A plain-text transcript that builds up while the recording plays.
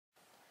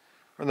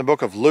We're in the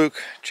book of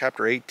Luke,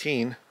 chapter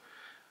 18,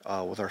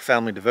 with our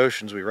family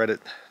devotions. We read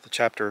it,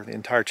 the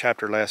entire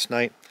chapter last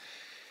night.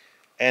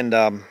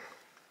 And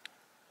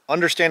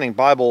understanding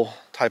Bible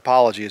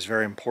typology is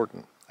very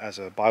important as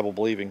a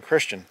Bible-believing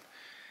Christian.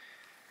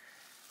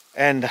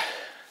 And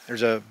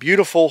there's a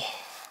beautiful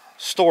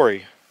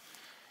story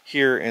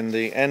here in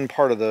the end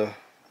part of the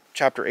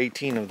chapter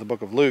 18 of the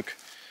book of Luke,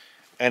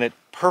 and it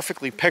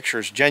perfectly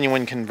pictures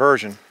genuine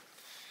conversion,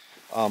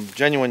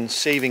 genuine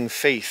saving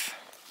faith.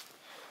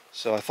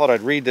 So I thought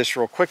I'd read this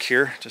real quick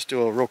here, just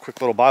do a real quick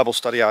little Bible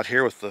study out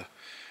here with the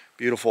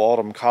beautiful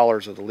autumn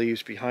colors of the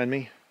leaves behind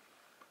me.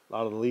 A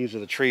lot of the leaves of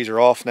the trees are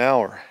off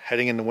now, or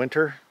heading into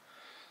winter.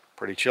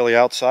 Pretty chilly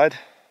outside.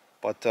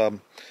 But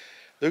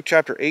Luke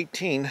chapter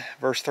 18,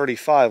 verse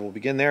 35, we'll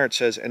begin there. It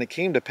says, "And it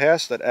came to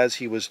pass that as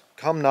he was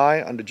come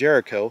nigh unto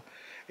Jericho,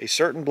 a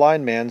certain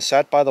blind man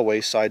sat by the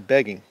wayside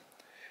begging.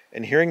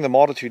 And hearing the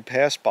multitude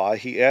pass by,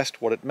 he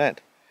asked what it meant.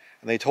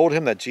 And they told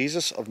him that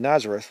Jesus of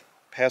Nazareth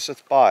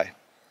passeth by.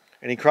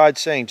 And he cried,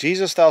 saying,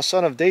 Jesus, thou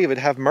son of David,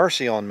 have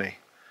mercy on me."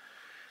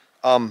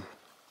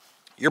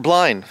 You're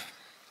blind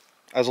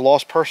as a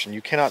lost person.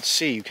 You cannot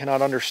see. You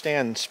cannot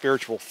understand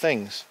spiritual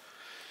things.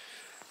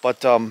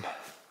 But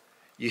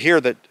you hear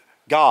that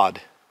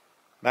God,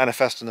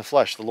 manifest in the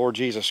flesh, the Lord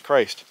Jesus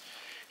Christ,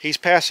 He's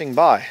passing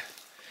by.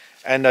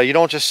 And you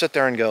don't just sit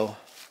there and go,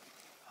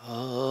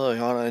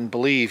 and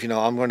believe,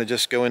 I'm going to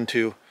just go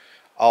into,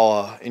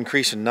 I'll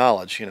increase in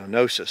knowledge,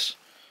 gnosis,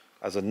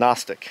 as a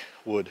Gnostic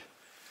would.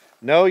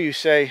 No, you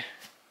say,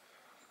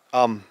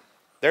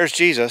 there's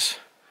Jesus.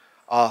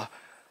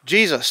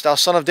 Jesus, thou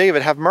son of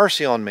David, have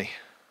mercy on me.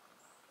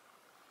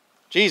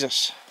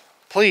 Jesus,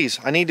 please,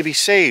 I need to be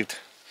saved.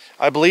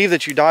 I believe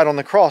that you died on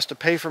the cross to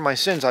pay for my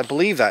sins. I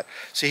believe that.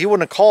 See, he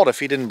wouldn't have called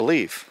if he didn't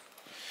believe.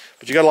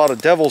 But you got a lot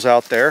of devils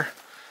out there,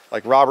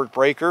 like Robert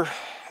Breaker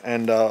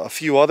and a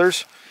few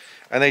others,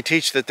 and they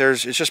teach that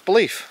it's just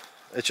belief.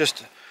 It's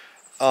just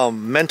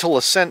mental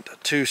assent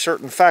to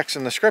certain facts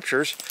in the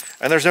scriptures,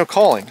 and there's no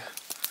calling.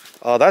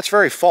 That's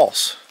very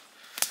false,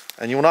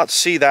 and you will not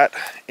see that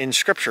in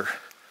Scripture.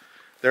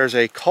 There's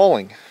a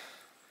calling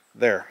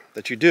there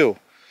that you do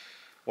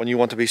when you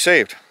want to be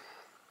saved.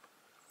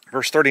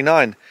 Verse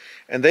 39,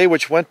 "And they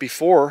which went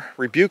before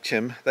rebuked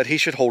him that he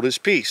should hold his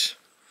peace."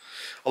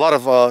 A lot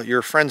of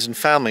your friends and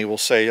family will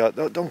say,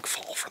 don't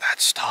fall for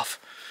that stuff.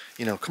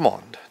 Come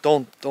on,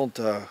 don't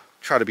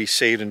try to be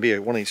saved and be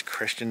one of these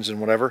Christians and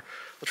whatever.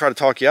 They'll try to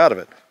talk you out of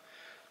it.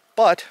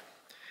 But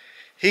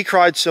he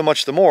cried so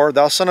much the more,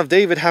 "Thou son of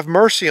David, have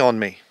mercy on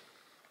me."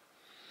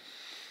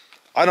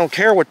 I don't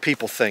care what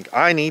people think.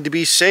 I need to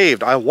be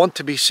saved. I want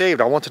to be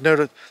saved. I want to know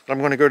that I'm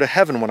going to go to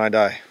heaven when I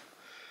die.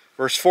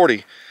 Verse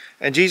 40,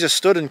 "And Jesus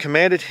stood and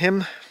commanded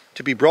him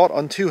to be brought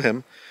unto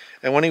him.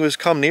 And when he was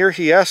come near,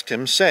 he asked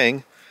him,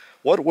 saying,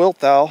 What wilt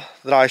thou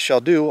that I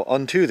shall do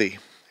unto thee?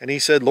 And he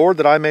said, Lord,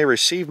 that I may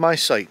receive my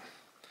sight."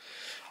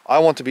 I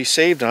want to be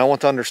saved, and I want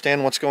to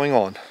understand what's going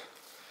on.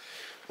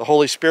 The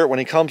Holy Spirit, when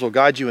he comes, will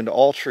guide you into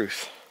all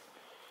truth.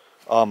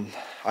 I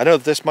know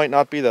that this might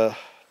not be the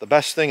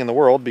best thing in the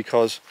world,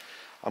 because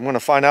I'm going to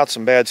find out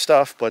some bad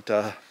stuff, but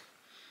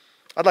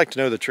I'd like to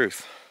know the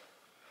truth.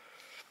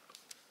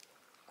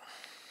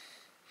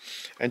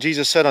 "And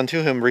Jesus said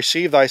unto him,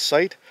 Receive thy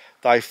sight,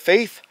 thy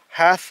faith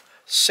hath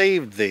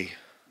saved thee."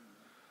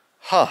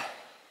 One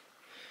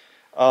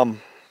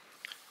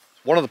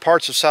of the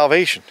parts of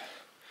salvation.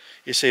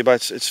 You say,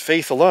 but it's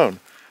faith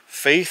alone.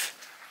 Faith,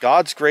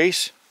 God's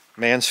grace,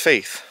 man's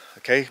faith.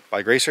 Okay?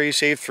 By grace are you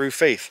saved through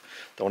faith.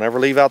 Don't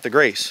ever leave out the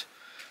grace.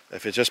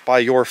 If it's just by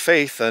your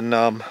faith, then,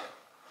 obviously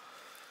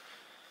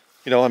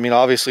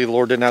the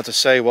Lord didn't have to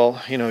say,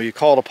 well, you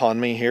called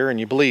upon me here and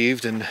you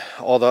believed and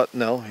all that.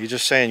 No, He's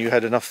just saying you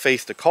had enough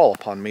faith to call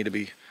upon me to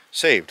be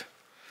saved.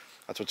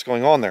 That's what's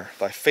going on there.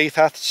 Thy faith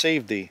hath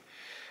saved thee.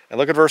 And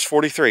look at verse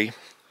 43.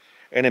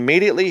 "And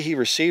immediately he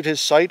received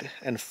his sight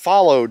and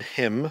followed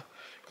him,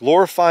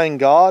 glorifying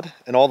God,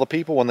 and all the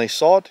people, when they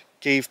saw it,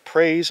 gave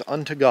praise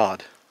unto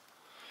God."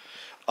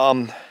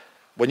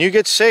 When you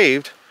get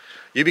saved,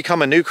 you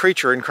become a new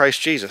creature in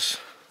Christ Jesus.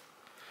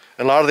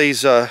 And a lot of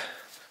these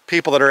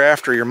people that are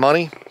after your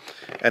money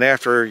and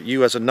after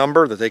you as a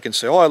number, that they can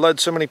say, "Oh, I led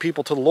so many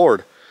people to the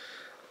Lord."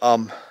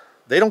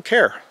 They don't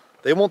care.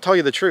 They won't tell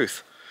you the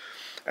truth.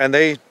 And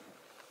they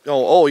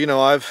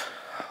go, I've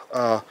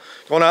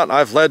gone out and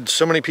I've led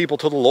so many people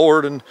to the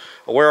Lord, and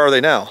where are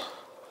they now?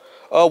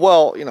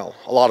 Well,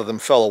 a lot of them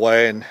fell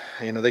away, and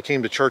they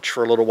came to church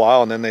for a little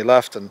while and then they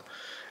left, and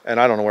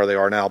I don't know where they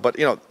are now, but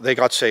they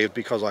got saved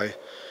because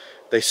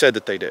they said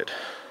that they did.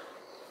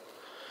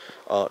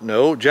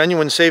 No,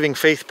 genuine saving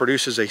faith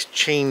produces a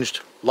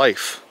changed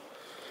life.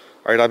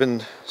 All right, I've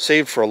been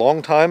saved for a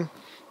long time.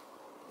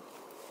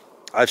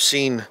 I've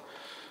seen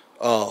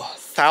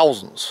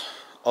thousands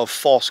of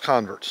false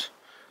converts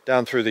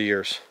down through the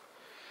years.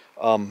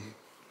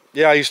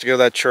 Yeah, I used to go to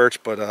that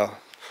church, but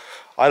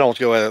I don't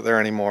go there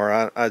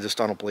anymore. I just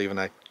don't believe in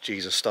that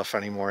Jesus stuff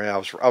anymore.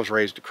 Yeah, I was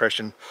raised a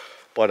Christian,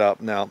 but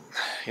now,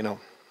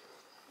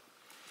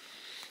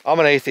 I'm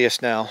an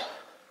atheist now.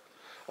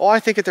 Oh, I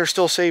think that they're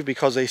still saved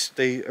because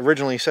they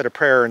originally said a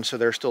prayer, and so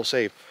they're still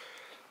saved.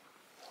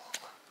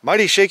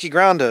 Mighty shaky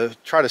ground to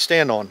try to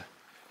stand on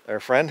there,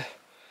 friend.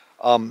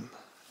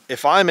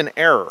 If I'm in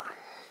error,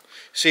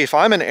 see, if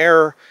I'm in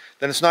error,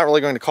 then it's not really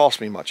going to cost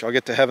me much. I'll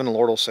get to heaven, the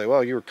Lord will say,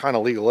 well, you were kind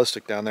of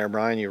legalistic down there,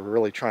 Brian. You were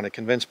really trying to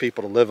convince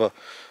people to live a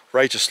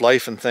righteous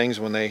life and things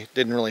when they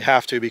didn't really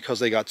have to because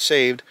they got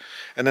saved.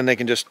 And then they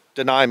can just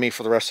deny me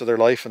for the rest of their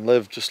life and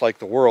live just like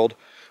the world.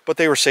 But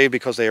they were saved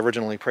because they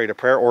originally prayed a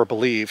prayer or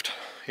believed,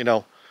 you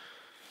know.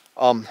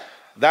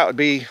 That would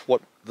be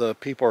what the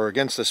people who are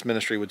against this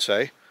ministry would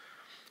say.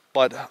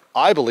 But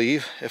I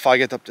believe if I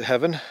get up to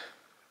heaven,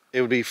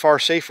 it would be far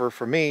safer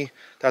for me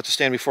to have to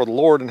stand before the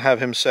Lord and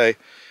have him say,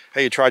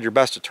 hey, you tried your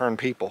best to turn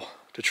people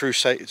to true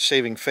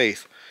saving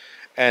faith,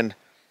 and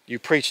you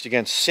preached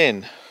against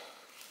sin.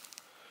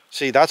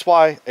 See, that's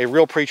why a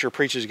real preacher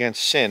preaches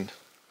against sin.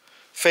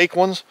 Fake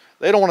ones,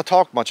 they don't want to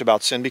talk much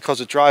about sin because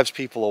it drives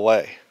people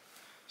away.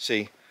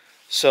 See,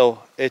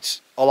 so it's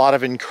a lot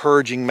of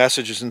encouraging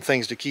messages and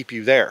things to keep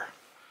you there.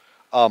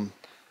 I'm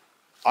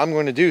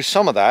going to do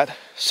some of that,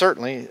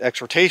 certainly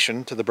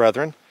exhortation to the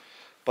brethren,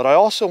 but I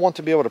also want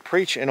to be able to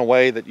preach in a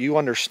way that you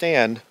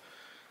understand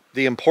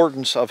the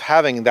importance of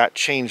having that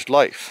changed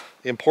life,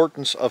 the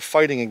importance of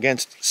fighting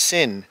against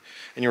sin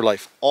in your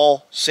life.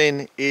 All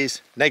sin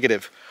is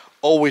negative.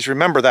 Always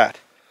remember that.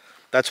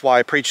 That's why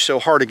I preach so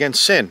hard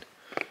against sin.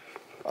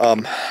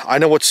 I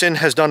know what sin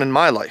has done in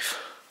my life.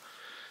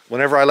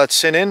 Whenever I let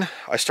sin in,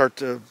 I start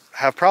to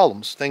have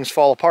problems. Things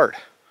fall apart.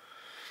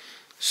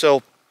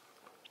 So,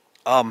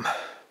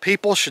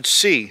 people should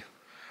see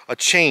a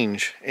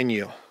change in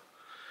you.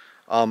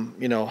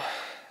 You know,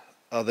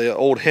 the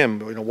old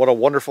hymn, you know, what a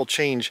wonderful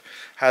change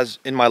has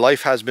in my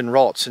life has been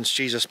wrought since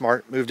Jesus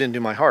moved into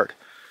my heart,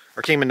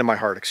 or came into my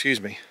heart,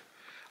 excuse me.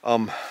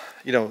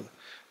 You know,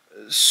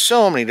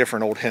 so many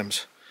different old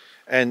hymns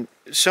and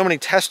so many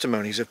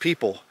testimonies of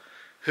people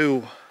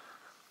who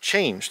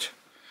changed.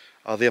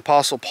 The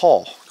Apostle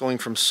Paul, going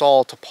from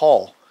Saul to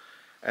Paul.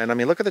 And I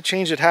mean, look at the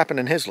change that happened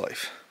in his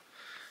life.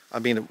 I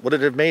mean, would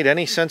it have made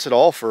any sense at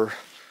all for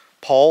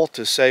Paul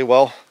to say,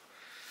 well,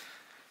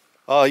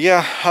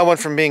 yeah, I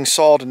went from being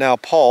Saul to now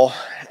Paul,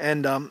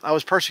 and I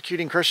was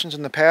persecuting Christians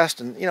in the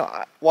past, and, you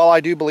know, while I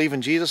do believe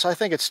in Jesus, I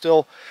think it's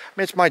still, I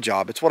mean, it's my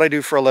job. It's what I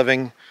do for a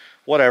living,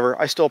 whatever.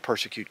 I still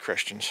persecute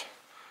Christians.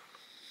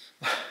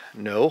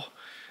 No,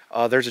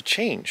 there's a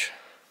change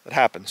that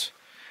happens.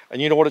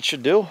 And you know what it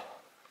should do?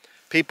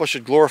 People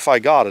should glorify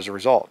God as a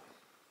result.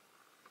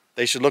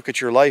 They should look at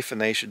your life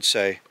and they should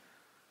say,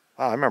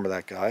 wow, I remember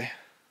that guy.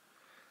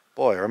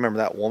 Boy, I remember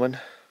that woman.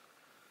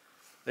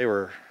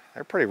 They're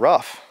pretty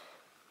rough.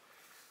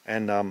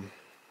 And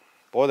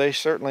boy, they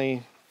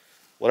certainly,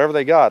 whatever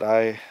they got,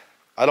 I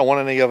don't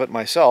want any of it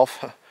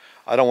myself.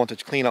 I don't want to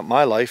clean up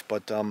my life,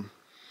 but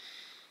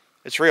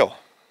it's real.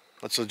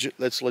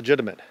 That's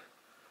legitimate.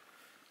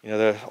 You know,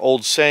 the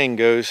old saying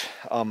goes,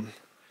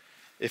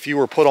 if you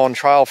were put on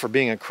trial for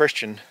being a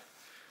Christian,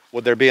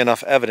 would there be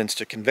enough evidence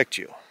to convict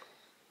you?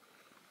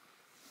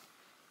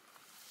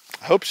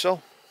 I hope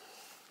so.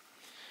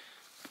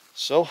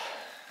 So,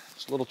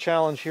 it's a little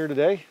challenge here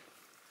today.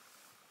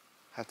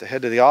 Have to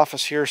head to the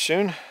office here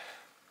soon,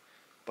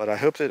 but I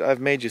hope that I've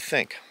made you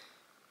think.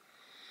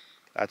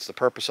 That's the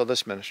purpose of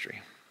this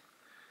ministry.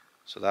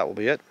 So that will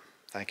be it.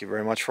 Thank you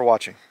very much for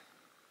watching.